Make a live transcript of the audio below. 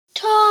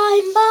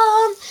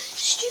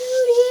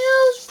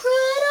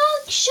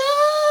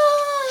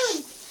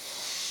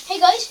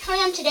How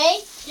I am today,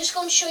 I'm just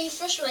going to show you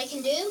first what I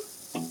can do.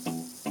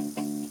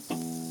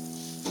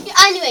 Yeah,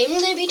 anyway, I'm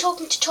going to be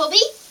talking to Tubby.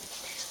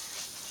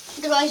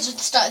 The guys at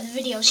the start of the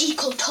video, he's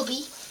called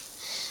Tubby.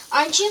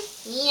 Aren't you?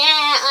 Yeah,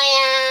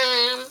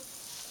 I am.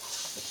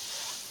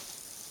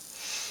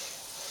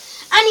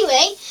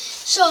 Anyway,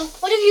 so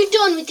what have you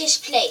done with this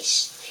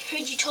place? I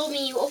heard you told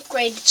me you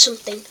upgraded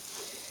something.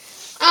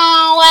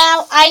 Oh,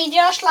 well, I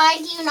just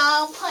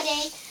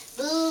putting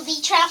booby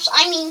traps.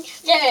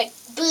 They're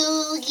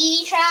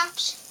boogie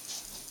traps.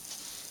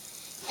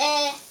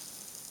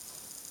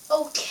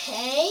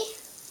 Okay.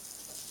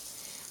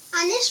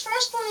 And this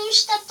first one you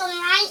stepped on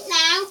right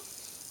now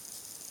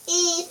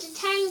is the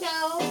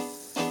tango.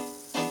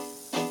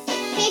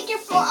 Take your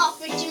foot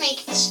off it to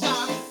make it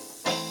stop.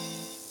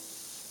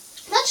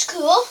 That's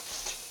cool.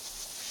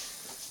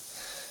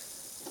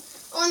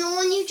 Oh, and the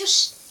one you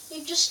just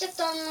stepped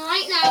on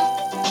right now,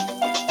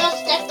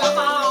 that's deck the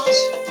halls.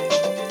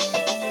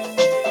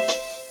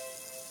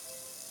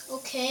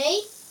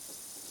 Okay.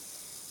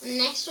 The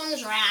next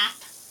one's wrap.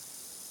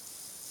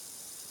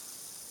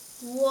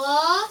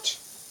 What?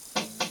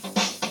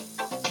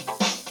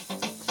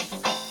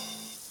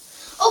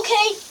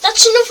 Okay,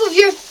 that's enough of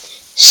your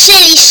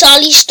silly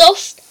solly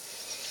stuff.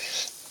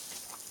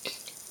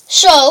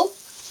 So,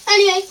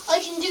 anyway, I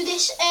can do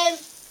this.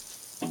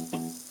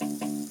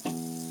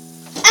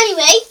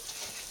 Anyway,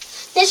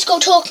 let's go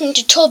talking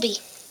to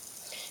Tubby.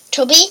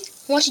 Tubby,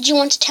 what did you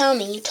want to tell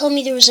me? You told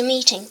me there was a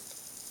meeting.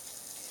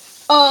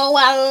 Oh,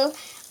 well,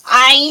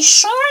 I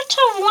sort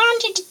of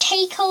wanted to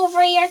take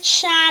over your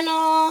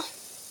channel.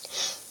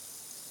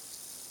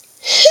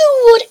 Who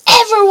would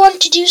ever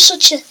want to do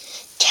such a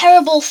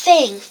terrible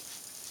thing?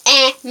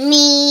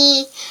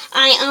 Me.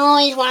 I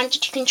always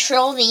wanted to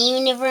control the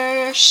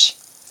universe.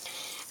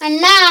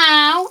 And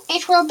now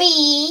it will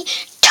be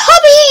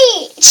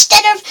Tubby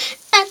instead of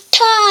a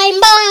Time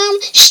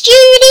Bomb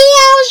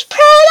Studios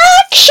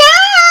production.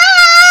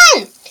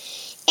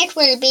 It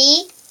will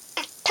be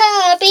a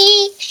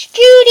Tubby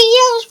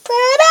Studios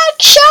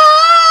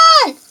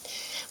production.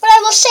 But I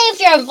will save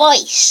your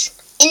voice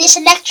in this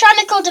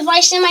electronical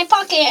device in my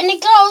pocket, and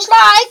it goes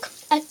like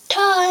a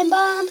Time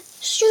Bomb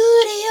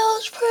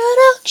Studios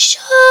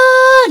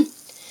production.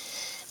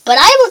 But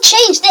I will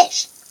change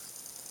this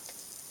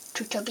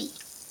to Tubby.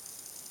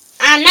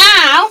 And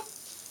now,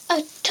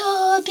 a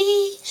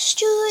Tubby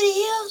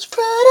Studios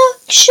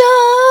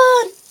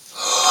production.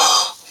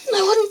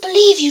 I wouldn't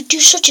believe you'd do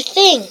such a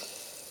thing.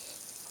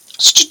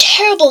 Such a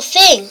terrible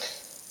thing.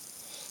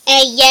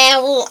 Yeah,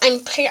 well,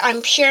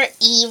 I'm pure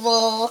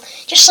evil.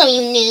 Just so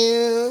you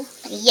knew.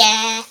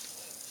 Yeah.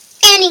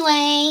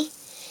 Anyway,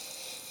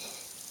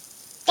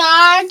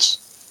 guards,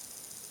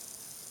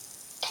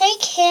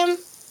 take him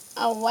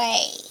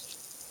away.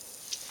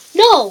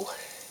 No.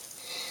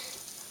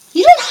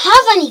 You don't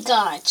have any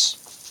guards.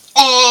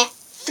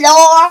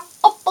 Floor,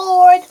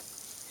 upboard.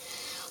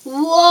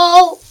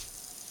 Whoa.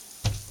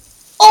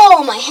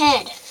 Oh, my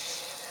head.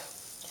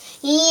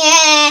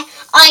 Yeah,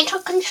 I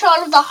took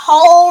control of the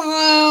whole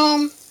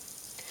room.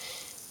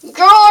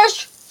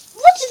 Drawers.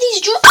 What are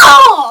these drawers?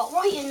 Oh,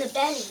 right in the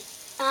belly.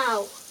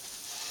 Ow.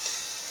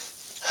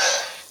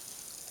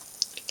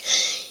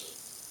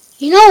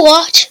 You know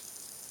what?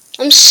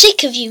 I'm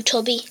sick of you,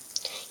 Tubby.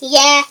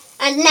 Yeah,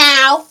 and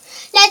now,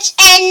 let's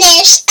end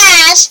this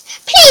as,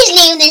 please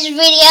leave this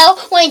video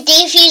with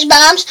defuse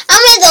bombs. And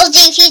with those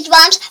defuse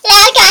bombs,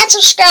 like and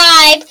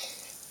subscribe.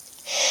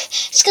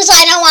 It's because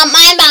I don't want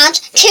my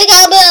bombs to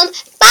go boom.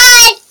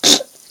 Bye.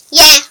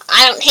 Yeah,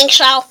 I don't think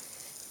so.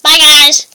 Bye, guys.